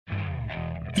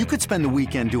You could spend the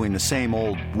weekend doing the same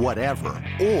old whatever,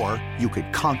 or you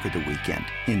could conquer the weekend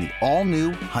in the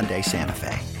all-new Hyundai Santa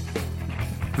Fe.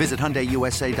 Visit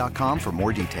HyundaiUSA.com for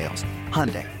more details.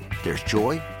 Hyundai, there's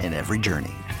joy in every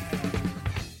journey.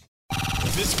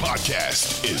 This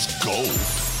podcast is gold.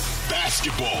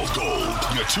 Basketball gold.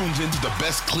 You're tuned into the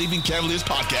best Cleveland Cavaliers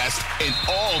podcast in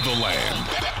all the land.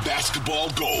 Basketball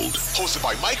gold. Hosted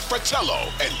by Mike Fratello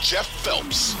and Jeff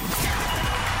Phelps.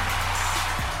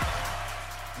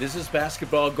 This is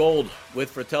Basketball Gold with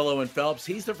Fratello and Phelps.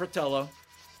 He's the Fratello.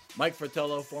 Mike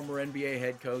Fratello, former NBA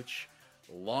head coach,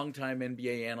 longtime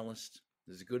NBA analyst,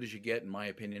 as good as you get, in my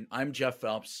opinion. I'm Jeff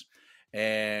Phelps,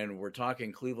 and we're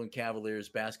talking Cleveland Cavaliers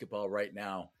basketball right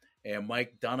now, and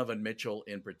Mike, Donovan Mitchell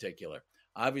in particular.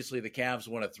 Obviously, the Cavs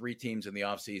one of three teams in the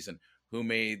offseason who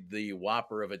made the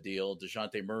whopper of a deal.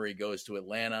 DeJounte Murray goes to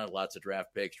Atlanta, lots of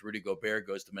draft picks. Rudy Gobert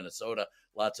goes to Minnesota,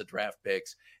 lots of draft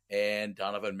picks. And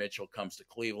Donovan Mitchell comes to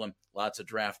Cleveland, lots of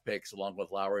draft picks, along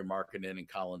with Lauri Markkanen and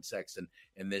Colin Sexton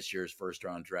in this year's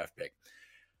first-round draft pick.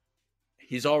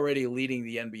 He's already leading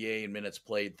the NBA in minutes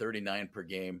played, 39 per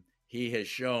game. He has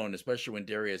shown, especially when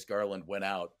Darius Garland went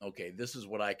out, okay, this is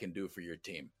what I can do for your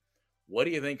team. What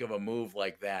do you think of a move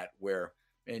like that where,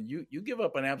 and you give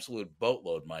up an absolute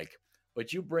boatload, Mike,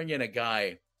 but you bring in a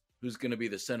guy who's going to be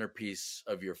the centerpiece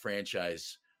of your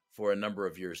franchise for a number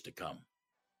of years to come?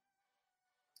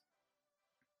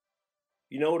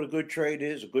 You know what a good trade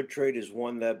is? A good trade is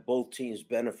one that both teams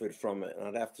benefit from it. And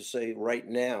I'd have to say right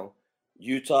now,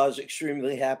 Utah's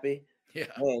extremely happy. Yeah.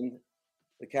 And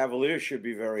the Cavaliers should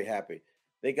be very happy.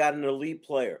 They got an elite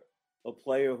player, a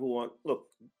player who, look,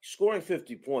 scoring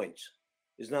 50 points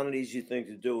is not an easy thing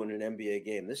to do in an NBA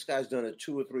game. This guy's done it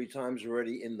 2 or 3 times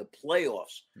already in the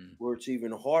playoffs, where it's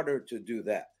even harder to do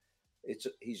that.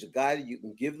 He's a guy that you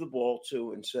can give the ball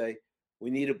to and say, we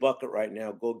need a bucket right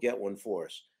now. Go get one for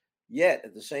us. Yet,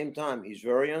 at the same time, he's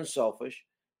very unselfish,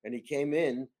 and he came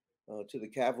in to the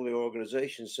Cavalier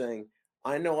organization saying,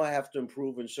 I know I have to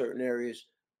improve in certain areas,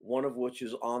 one of which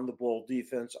is on-the-ball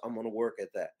defense. I'm going to work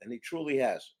at that. And he truly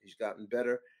has. He's gotten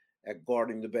better at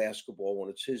guarding the basketball when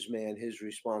it's his man, his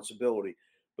responsibility.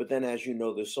 But then, as you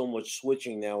know, there's so much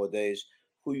switching nowadays.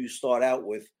 Who you start out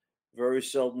with, very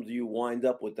seldom do you wind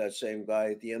up with that same guy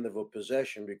at the end of a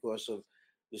possession because of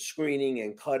the screening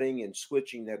and cutting and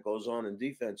switching that goes on in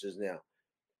defenses now.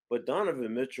 But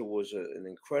Donovan Mitchell was an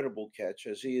incredible catch.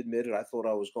 As he admitted, I thought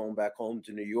I was going back home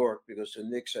to New York because the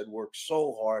Knicks had worked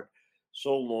so hard,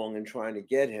 so long in trying to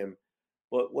get him.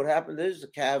 But what happened is the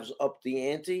Cavs upped the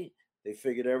ante. They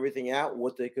figured everything out,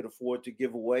 what they could afford to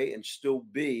give away and still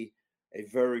be a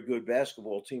very good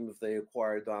basketball team if they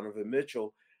acquired Donovan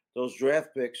Mitchell. Those draft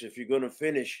picks, if you're going to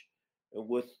finish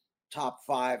with top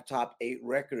 5, top 8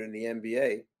 record in the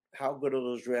NBA, how good are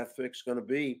those draft picks going to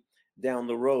be down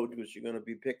the road? Because you're going to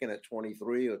be picking at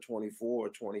 23 or 24 or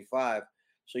 25.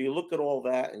 So you look at all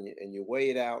that and you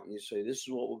weigh it out and you say, this is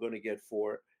what we're going to get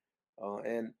for it.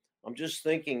 And I'm just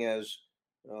thinking as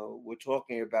we're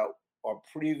talking about our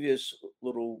previous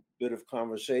little bit of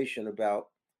conversation about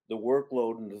the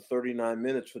workload in the 39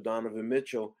 minutes for Donovan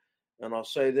Mitchell. And I'll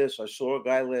say this, I saw a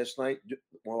guy last night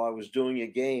while I was doing a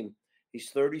game. He's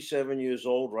 37 years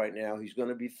old right now. He's going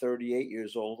to be 38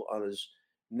 years old on his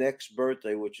next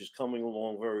birthday, which is coming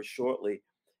along very shortly.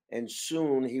 And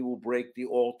soon he will break the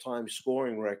all-time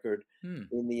scoring record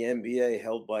in the NBA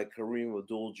held by Kareem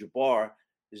Abdul-Jabbar.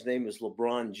 His name is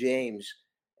LeBron James.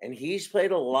 And he's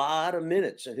played a lot of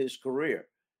minutes in his career.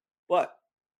 But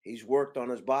he's worked on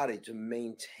his body to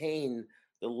maintain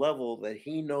the level that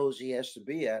he knows he has to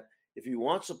be at if he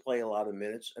wants to play a lot of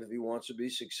minutes and if he wants to be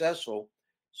successful.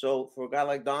 So for a guy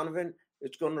like Donovan,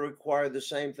 it's going to require the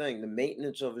same thing, the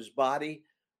maintenance of his body,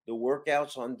 the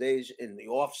workouts on days in the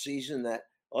off season that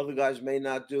other guys may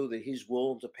not do, that he's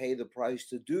willing to pay the price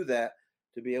to do that,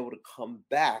 to be able to come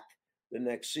back the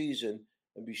next season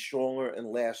and be stronger and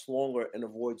last longer and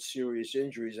avoid serious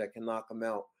injuries that can knock him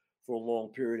out for a long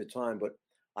period of time. But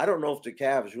I don't know if the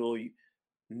Cavs really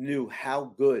knew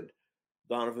how good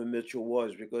Donovan Mitchell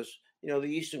was because, you know,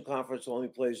 the Eastern Conference only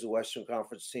plays the Western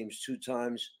Conference teams 2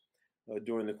 times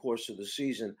during the course of the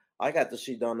season. I got to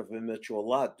see Donovan Mitchell a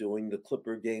lot doing the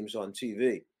Clipper games on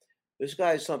TV. This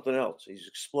guy is something else. He's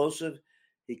explosive.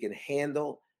 He can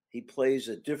handle. He plays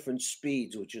at different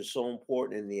speeds, which is so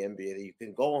important in the NBA. You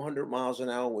can go 100 miles an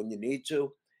hour when you need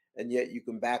to, and yet you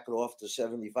can back it off to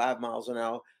 75 miles an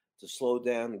hour to slow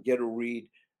down and get a read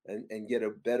and get a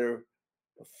better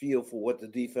feel for what the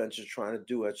defense is trying to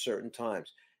do at certain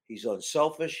times. He's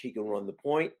unselfish. He can run the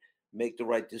point, make the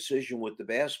right decision with the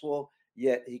basketball,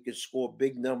 yet he can score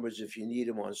big numbers if you need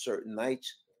him on certain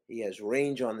nights. He has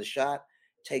range on the shot.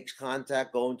 takes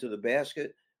contact going to the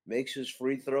basket, makes his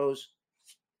free throws.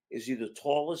 Is he the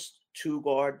tallest two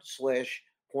guard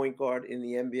 / point guard in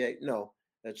the NBA? No,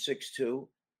 that's 6'2".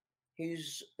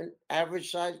 He's an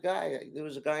average sized guy. There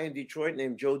was a guy in Detroit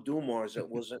named Joe Dumars that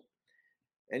wasn't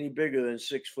any bigger than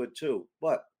 6'2",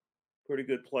 but pretty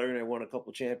good player. And they won a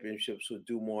couple championships with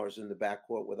Dumars in the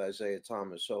backcourt with Isaiah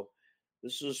Thomas. So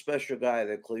this is a special guy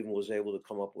that Cleveland was able to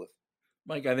come up with.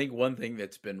 Mike, I think one thing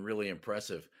that's been really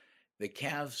impressive, the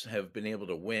Cavs have been able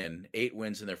to win 8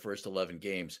 wins in their first 11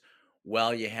 games,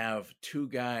 while you have two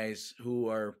guys who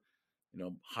are,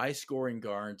 high scoring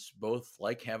guards, both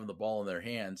like having the ball in their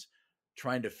hands,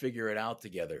 trying to figure it out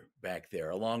together back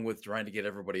there, along with trying to get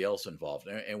everybody else involved.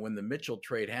 And when the Mitchell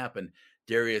trade happened,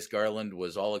 Darius Garland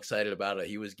was all excited about it.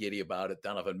 He was giddy about it.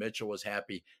 Donovan Mitchell was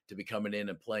happy to be coming in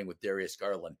and playing with Darius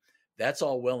Garland. That's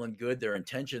all well and good. Their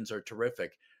intentions are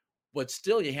terrific. But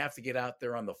still, you have to get out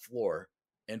there on the floor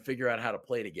and figure out how to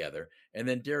play together. And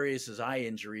then Darius's eye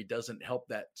injury doesn't help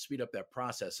that speed up that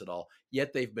process at all.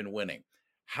 Yet they've been winning.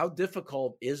 How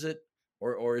difficult is it,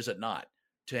 or is it not,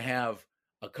 to have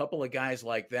a couple of guys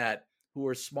like that who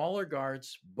are smaller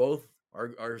guards, both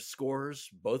are scorers,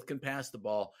 both can pass the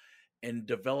ball, and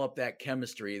develop that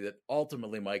chemistry that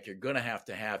ultimately, Mike, you're going to have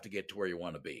to get to where you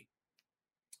want to be?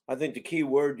 I think the key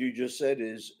word you just said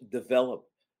is develop,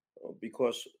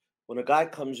 because when a guy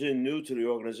comes in new to the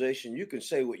organization, you can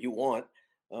say what you want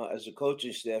as a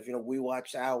coaching staff. We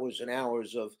watched hours and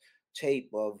hours of tape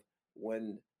of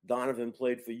when Donovan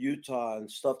played for Utah and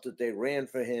stuff that they ran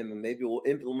for him, and maybe we'll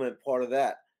implement part of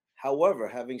that. However,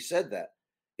 having said that,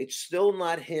 it's still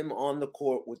not him on the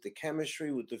court with the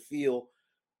chemistry, with the feel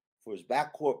for his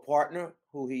backcourt partner,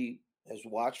 who he has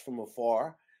watched from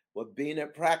afar, but being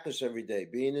at practice every day,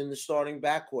 being in the starting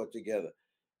backcourt together.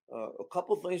 A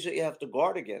couple of things that you have to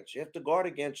guard against. You have to guard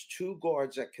against two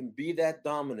guards that can be that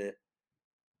dominant.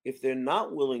 If they're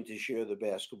not willing to share the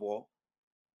basketball,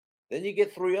 then you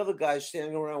get 3 other guys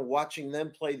standing around watching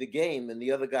them play the game, and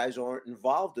the other guys aren't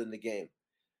involved in the game.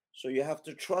 So you have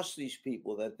to trust these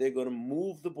people that they're going to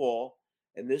move the ball,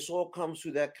 and this all comes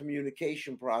through that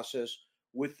communication process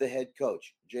with the head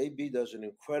coach. JB does an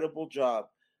incredible job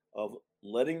of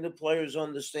letting the players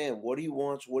understand what he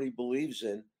wants, what he believes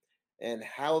in, and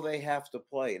how they have to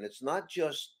play. And it's not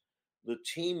just the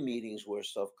team meetings where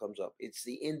stuff comes up. It's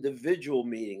the individual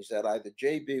meetings that either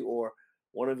JB or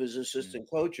one of his assistant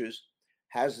coaches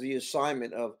has the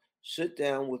assignment of sit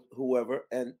down with whoever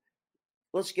and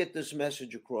let's get this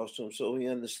message across to him so he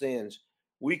understands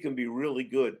we can be really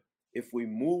good if we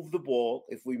move the ball,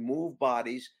 if we move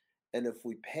bodies, and if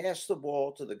we pass the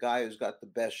ball to the guy who's got the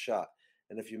best shot.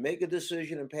 And if you make a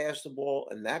decision and pass the ball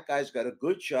and that guy's got a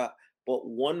good shot, but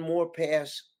one more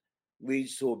pass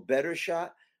leads to a better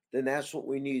shot, then that's what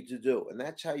we need to do. And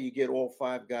that's how you get all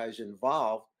 5 guys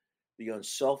involved. The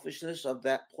unselfishness of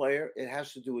that player, it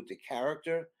has to do with the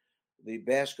character, the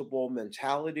basketball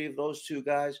mentality of those 2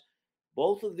 guys.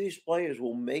 Both of these players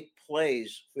will make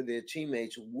plays for their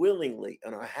teammates willingly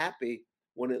and are happy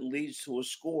when it leads to a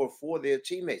score for their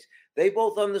teammates. They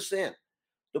both understand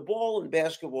the ball in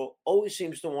basketball always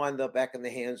seems to wind up back in the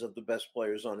hands of the best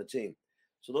players on the team.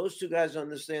 So those 2 guys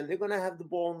understand they're going to have the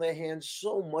ball in their hands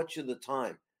so much of the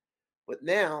time. But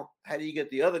now, how do you get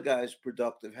the other guys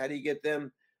productive? How do you get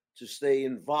them to stay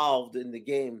involved in the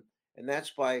game? And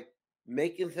that's by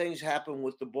making things happen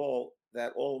with the ball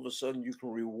that all of a sudden you can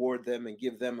reward them and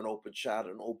give them an open shot,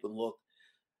 an open look.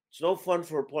 It's no fun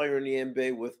for a player in the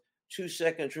NBA with 2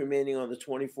 seconds remaining on the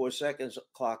 24 seconds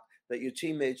clock that your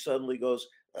teammate suddenly goes,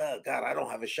 oh, God, I don't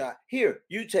have a shot. Here,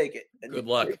 you take it. And good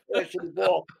luck. The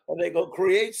ball, and they go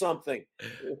create something.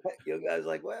 Your guy's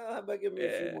like, well, how about give me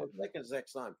a few more seconds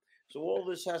next time? So all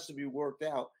this has to be worked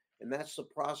out, and that's the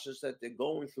process that they're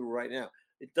going through right now.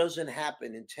 It doesn't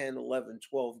happen in 10, 11,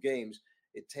 12 games.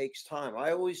 It takes time.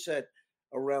 I always said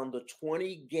around the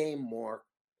 20-game mark,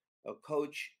 a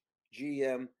coach,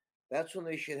 GM, that's when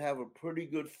they should have a pretty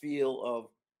good feel of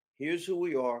here's who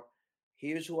we are,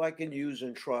 here's who I can use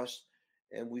and trust,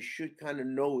 and we should kind of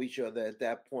know each other at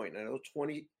that point. I know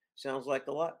 20 sounds like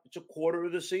a lot. It's a quarter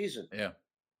of the season. Yeah.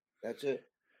 That's it.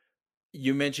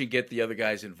 You mentioned get the other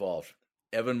guys involved.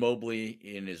 Evan Mobley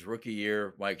in his rookie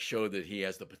year, Mike, showed that he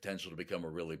has the potential to become a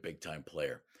really big-time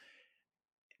player.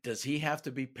 Does he have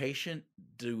to be patient?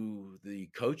 Do the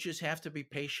coaches have to be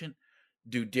patient?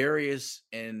 Do Darius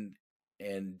and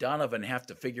Donovan have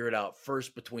to figure it out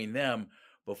first between them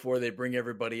before they bring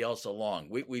everybody else along?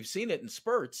 We've seen it in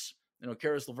spurts.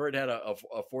 Karis LeVert had a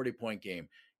 40-point game.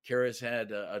 Karis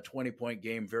had a 20-point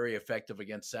game, very effective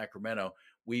against Sacramento.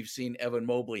 We've seen Evan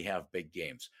Mobley have big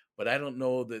games, but I don't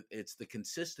know that it's the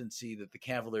consistency that the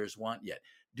Cavaliers want yet.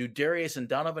 Do Darius and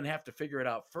Donovan have to figure it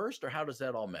out first, or how does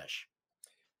that all mesh?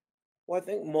 Well, I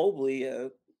think Mobley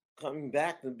coming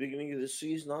back in the beginning of the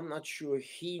season, I'm not sure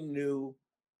he knew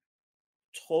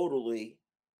totally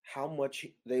how much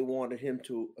they wanted him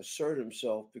to assert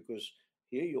himself, because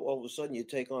here you all of a sudden you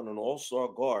take on an all-star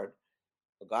guard,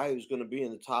 a guy who's going to be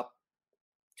in the top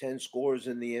 10 scorers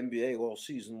in the NBA all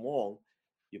season long.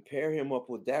 You pair him up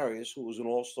with Darius, who was an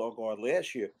all-star guard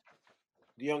last year.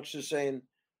 The youngster's saying,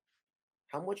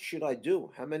 how much should I do?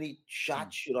 How many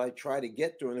shots should I try to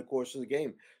get during the course of the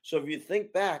game? So if you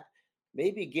think back,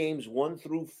 maybe games 1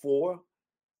 through 4,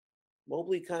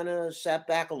 Mobley kind of sat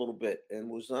back a little bit and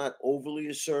was not overly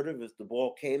assertive. If the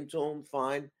ball came to him,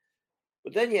 fine.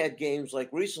 But then you had games like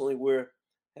recently where,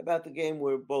 how about the game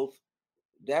where both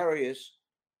Darius,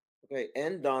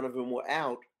 and Donovan were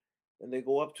out, and they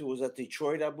go up to, was that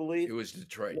Detroit, I believe? It was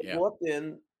Detroit, They yeah. go up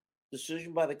in,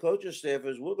 decision by the coaching staff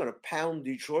is we're going to pound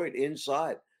Detroit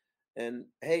inside. And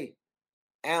hey,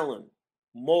 Allen,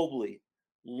 Mobley,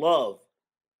 Love,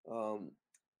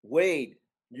 Wade,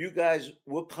 you guys,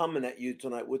 we're coming at you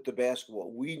tonight with the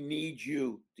basketball. We need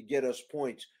you to get us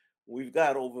points. We've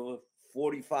got over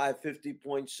 45, 50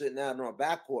 points sitting out in our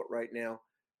backcourt right now.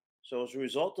 So as a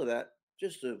result of that,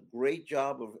 just a great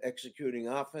job of executing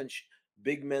offense,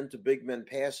 big men to big men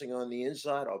passing on the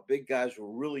inside. Our big guys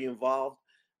were really involved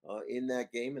in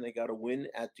that game, and they got a win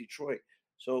at Detroit.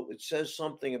 So it says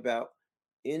something about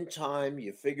in time,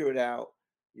 you figure it out.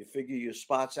 You figure your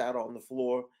spots out on the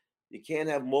floor. You can't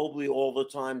have Mobley all the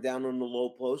time down on the low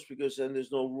post, because then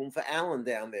there's no room for Allen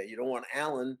down there. You don't want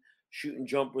Allen shooting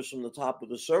jumpers from the top of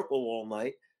the circle all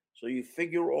night. So you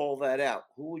figure all that out.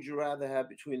 Who would you rather have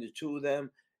between the two of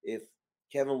them? If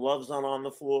Kevin Love's not on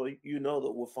the floor, you know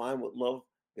that we're fine with Love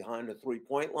behind the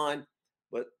three-point line.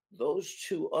 But those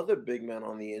two other big men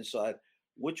on the inside,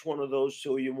 which one of those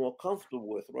two are you more comfortable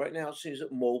with? Right now, it seems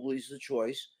that Mobley's the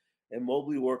choice, and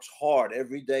Mobley works hard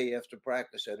every day after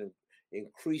practice at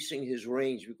increasing his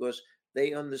range, because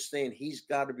they understand he's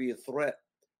got to be a threat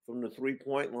from the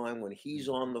three-point line when he's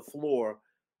on the floor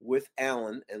with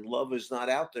Allen and Love is not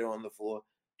out there on the floor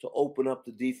to open up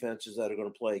the defenses that are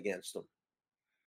going to play against them.